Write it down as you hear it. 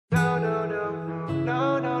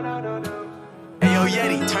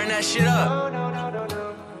Yeti, turn that shit up.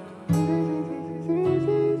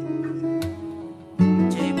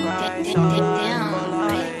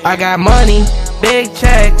 I got money, big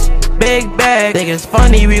checks, big bag. Think it's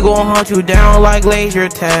funny, we gon' hunt you down like laser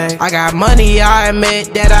tag. I got money, I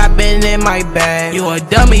admit that I've been in my bag. You a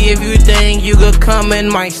dummy if you think you could come in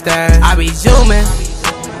my stash. I be zooming,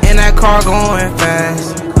 in that car going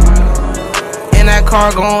fast. In that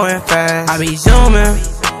car going fast. I be zooming,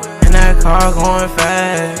 in that car going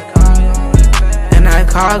fast. In that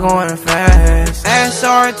car going fast.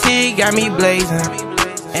 SRT got me blazing.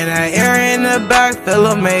 And that air in the back feel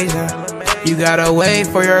amazing. You gotta wait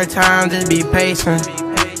for your time, just be patient.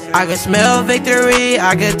 I can smell victory,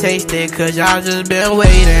 I can taste it, cause y'all just been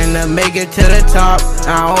waiting to make it to the top.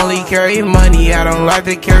 I only carry money, I don't like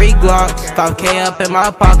to carry Glocks. Stop K up in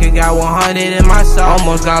my pocket, got 100 in my sock.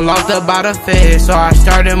 Almost got locked up by the Fed, so I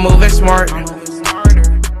started moving smart.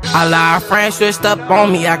 A lot of friends switched up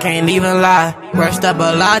on me, I can't even lie. Rushed up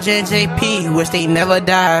Elijah and JP, wish they never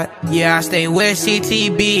died. Yeah, I stay with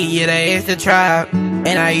CTB, yeah, they is the tribe.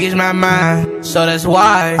 And I use my mind, so that's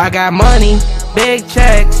why I got money, big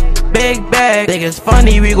checks, big bag. Think it's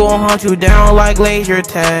funny, we gon' hunt you down like laser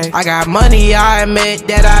tag. I got money, I admit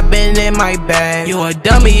that I've been in my bag. You a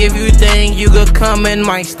dummy if you think you could come in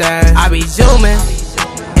my stash. I be zooming,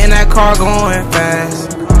 in that car going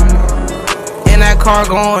fast. In that car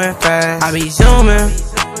going fast. I be zooming,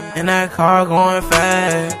 in that car going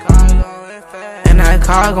fast. In that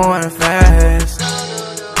car going fast.